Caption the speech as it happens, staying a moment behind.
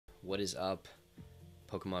What is up,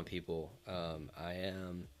 Pokemon people? I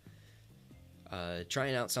am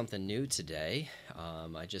trying out something new today.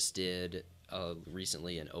 I just did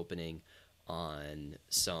recently an opening on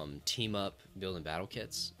some team up build and battle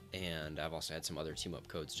kits, and I've also had some other team up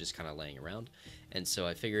codes just kind of laying around. And so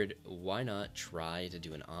I figured, why not try to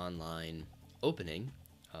do an online opening?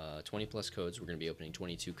 20 plus codes. We're going to be opening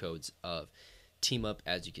 22 codes of team up,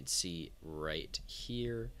 as you can see right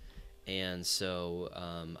here. And so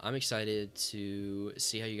I'm excited to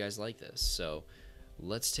see how you guys like this. So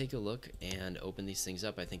let's take a look and open these things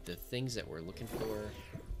up. I think the things that we're looking for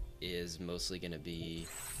is mostly going to be,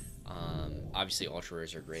 obviously ultra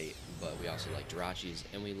rares are great, but we also like Jirachis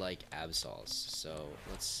and we like Absols. So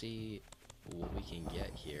let's see what we can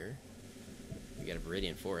get here. We got a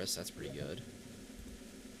Viridian Forest, that's pretty good.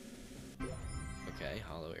 Okay,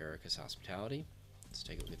 Hollow Erica's Hospitality. Let's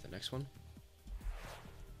take a look at the next one.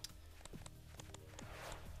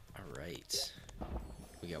 Alright,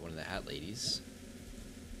 we got one of the Hat Ladies.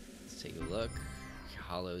 Let's take a look.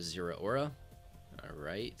 Hollow Zero Aura.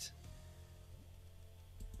 Alright.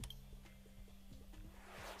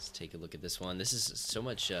 Let's take a look at this one. This is so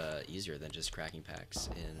much easier than just cracking packs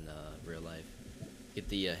in real life. Get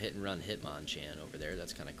the hit and run Hitmonchan over there.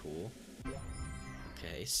 That's kind of cool.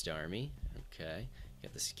 Okay, Starmie. Okay.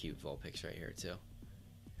 Got this cute Vulpix right here too.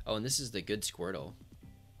 Oh, and this is the good Squirtle.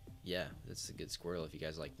 Yeah, that's a good Squirtle if you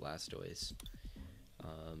guys like Blastoise.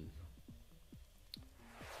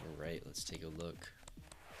 Alright, let's take a look.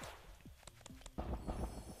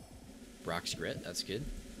 Brock's Grit, that's good.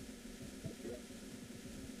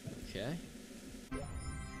 Okay.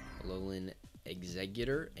 Alolan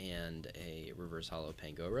Executor and a Reverse Hollow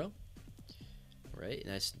Pangoro. Alright,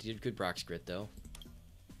 nice. Did good Brock's Grit though.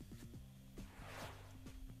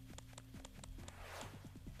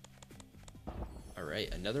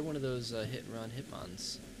 Alright, another one of those hit and run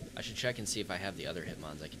Hitmons. I should check and see if I have the other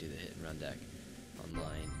Hitmons. I could do the hit and run deck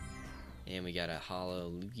online. And we got a Hollow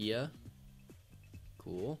Lugia.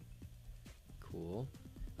 Cool. Cool.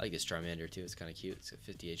 I like this Charmander too. It's kind of cute. It's got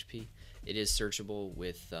 50 HP. It is searchable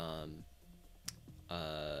with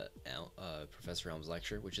Professor Elm's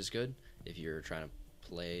Lecture, which is good if you're trying to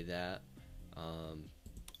play that.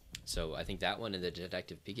 So I think that one and the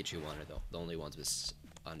Detective Pikachu one are the only ones with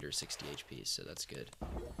under 60 HP, so that's good.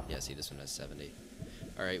 Yeah, see, this one has 70.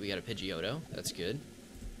 Alright, we got a Pidgeotto. That's good.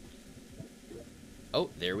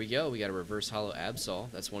 Oh, there we go. We got a Reverse Hollow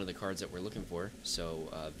Absol. That's one of the cards that we're looking for,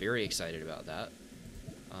 so very excited about that.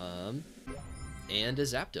 And a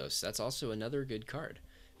Zapdos. That's also another good card.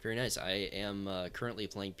 Very nice. I am currently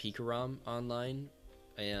playing Pikarom online,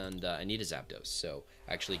 and I need a Zapdos, so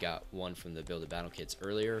I actually got one from the Build a Battle kits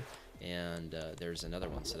earlier, and there's another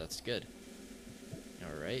one, so that's good.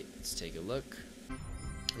 Alright, let's take a look.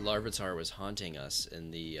 Larvitar was haunting us in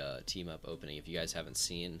the team up opening. If you guys haven't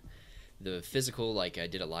seen the physical, like, I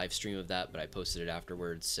did a live stream of that, but I posted it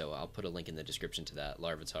afterwards, so I'll put a link in the description to that.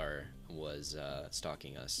 Larvitar was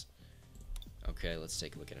stalking us. Okay, let's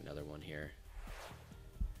take a look at another one here.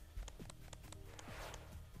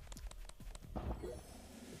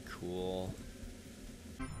 Cool.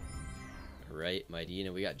 Alright,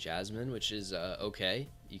 Mightyena, we got Jasmine, which is okay.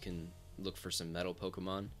 You can look for some metal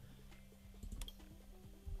Pokemon.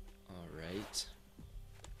 Alright.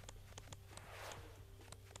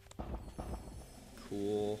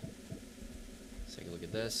 Cool. Let's take a look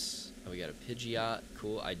at this. Oh, we got a Pidgeot.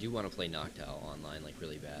 Cool. I do want to play Noctowl online, like,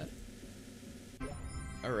 really bad.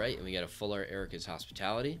 Alright, and we got a Full Art Erica's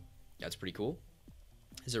Hospitality. That's pretty cool.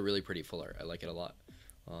 It's a really pretty full art. I like it a lot.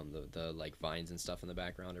 The like vines and stuff in the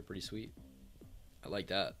background are pretty sweet. I like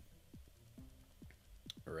that.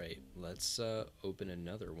 Alright, let's open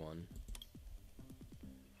another one.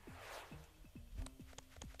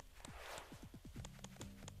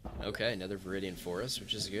 Okay, another Viridian Forest,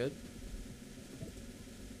 which is good.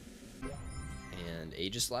 And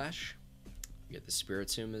Aegislash. We get the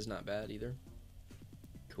Spiritomb is not bad either.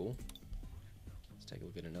 Cool. Let's take a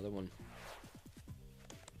look at another one.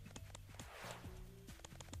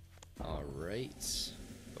 Alright.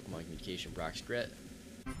 Pokemon Communication, Brock's Grit.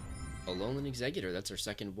 Alolan Executor, that's our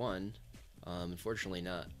second one. Unfortunately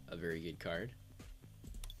not a very good card.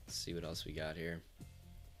 Let's see what else we got here.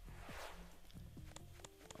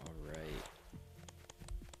 Alright.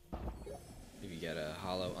 We got a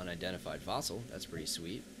Hollow Unidentified Fossil. That's pretty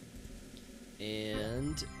sweet.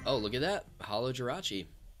 And, oh, look at that. Hollow Jirachi.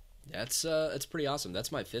 That's pretty awesome.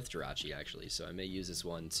 That's my 5th Jirachi, actually, so I may use this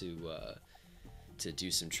one to do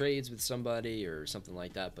some trades with somebody or something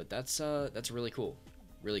like that, but that's really cool.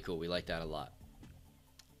 Really cool. We like that a lot.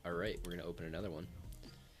 Alright, we're going to open another one.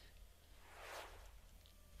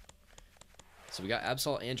 So we got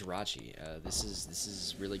Absol and Jirachi. This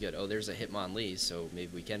is really good. Oh, there's a Hitmonlee, so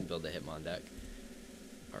maybe we can build a Hitmon deck.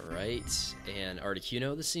 All right, and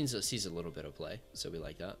Articuno. This sees a little bit of play, so we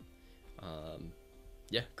like that.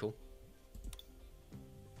 Yeah, cool.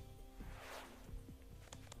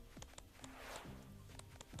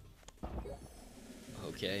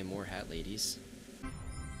 Okay, more hat ladies,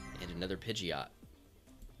 and another Pidgeot.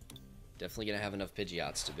 Definitely gonna have enough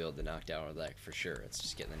Pidgeots to build the Noctowl deck for sure. It's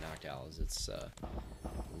just getting the Noctowls. It's a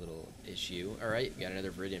little issue. All right, we got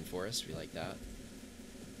another Viridian Forest. We like that.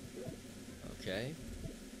 Okay,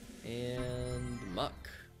 and Muck.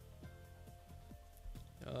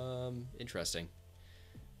 Interesting.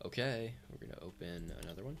 Okay, we're gonna open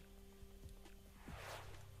another one.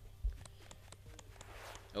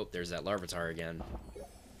 Oh, there's that Larvitar again.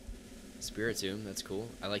 Spiritomb, that's cool.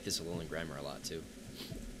 I like this Alolan Grimer a lot too.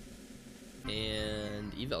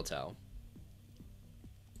 And Yveltal.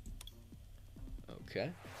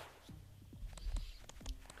 Okay.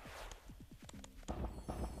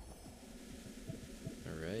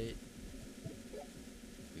 Alright.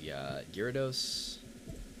 We got Gyarados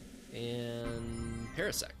and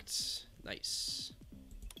Parasect. Nice.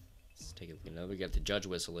 Let's take a look at another. We got the Judge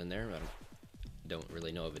Whistle in there. I don't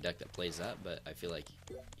really know of a deck that plays that, but I feel like,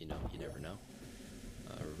 you know, you never know.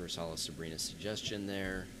 Reverse Holo Sabrina Suggestion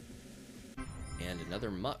there. And another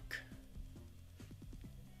Muck.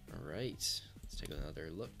 Alright, let's take another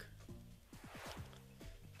look.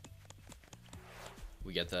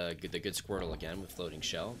 We got the good Squirtle again with Floating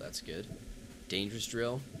Shell, that's good. Dangerous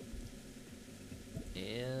Drill.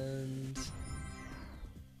 And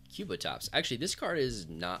Cubotops. Actually, this card is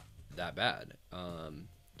not that bad.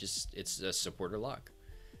 Just it's a supporter lock,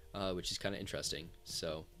 which is kind of interesting.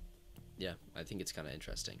 So, yeah, I think it's kind of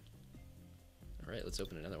interesting. All right, let's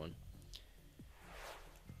open another one.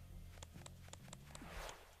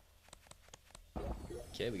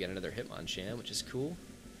 Okay, we got another Hitmonchan, which is cool.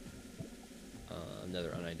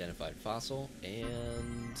 Another unidentified fossil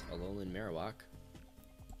and a Alolan Marowak.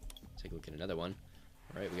 Take a look at another one.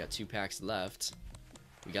 All right, we got 2 packs left.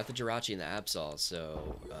 We got the Jirachi and the Absol,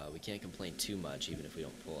 so we can't complain too much, even if we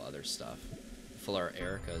don't pull other stuff. Full Art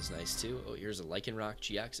Erica is nice too. Oh, here's a Lycanroc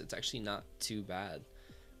GX. It's actually not too bad.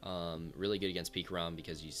 Really good against Pikarom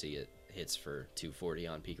because you see it hits for 240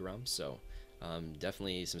 on Pikarom, so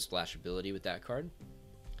definitely some splashability with that card.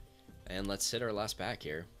 And let's hit our last pack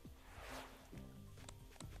here.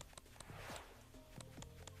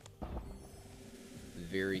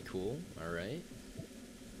 Very cool. All right,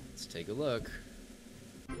 let's take a look.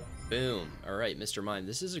 Boom. All right, Mr. Mime.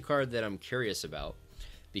 This is a card that I'm curious about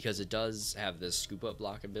because it does have this scoop up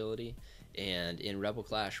block ability, and in Rebel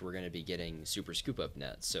Clash we're going to be getting Super Scoop Up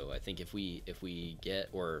Net. So I think if we get,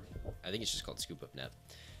 or I think it's just called Scoop Up Net,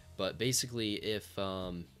 but basically if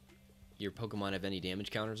your Pokemon have any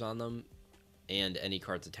damage counters on them and any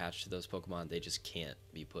cards attached to those Pokemon, they just can't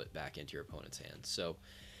be put back into your opponent's hands. So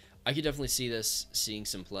I could definitely see this seeing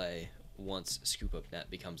some play once Scoop Up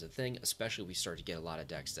Net becomes a thing, especially if we start to get a lot of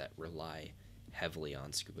decks that rely heavily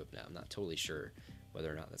on Scoop Up Net. I'm not totally sure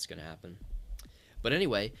whether or not that's going to happen. But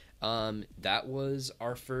anyway, that was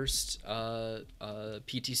our first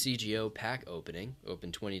PTCGO pack opening.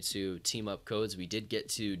 Open 22 team-up codes. We did get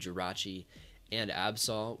to Jirachi and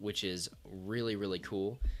Absol, which is really, really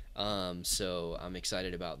cool. So I'm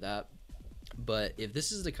excited about that. But if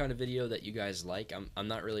this is the kind of video that you guys like, I'm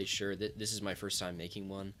not really sure. This is my first time making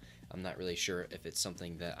one. I'm not really sure if it's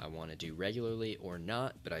something that I want to do regularly or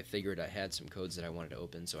not, but I figured I had some codes that I wanted to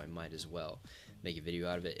open, so I might as well make a video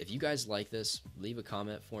out of it. If you guys like this, leave a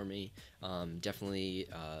comment for me. Definitely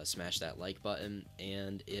smash that like button,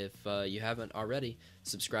 and if you haven't already,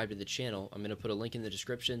 subscribe to the channel. I'm going to put a link in the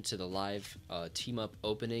description to the live team-up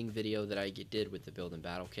opening video that I did with the build and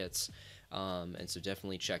battle kits, and so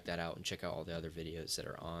definitely check that out and check out all the other videos that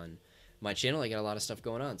are on my channel. I got a lot of stuff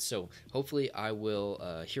going on, so hopefully I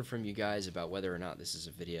will hear from you guys about whether or not this is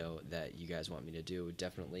a video that you guys want me to do.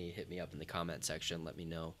 Definitely hit me up in the comment section. Let me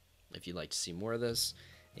know if you'd like to see more of this,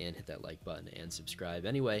 and hit that like button and subscribe.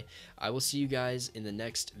 Anyway, I will see you guys in the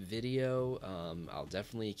next video. I'll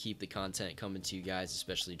definitely keep the content coming to you guys,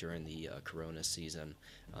 especially during the Corona season.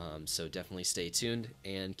 So definitely stay tuned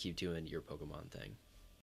and keep doing your Pokemon thing.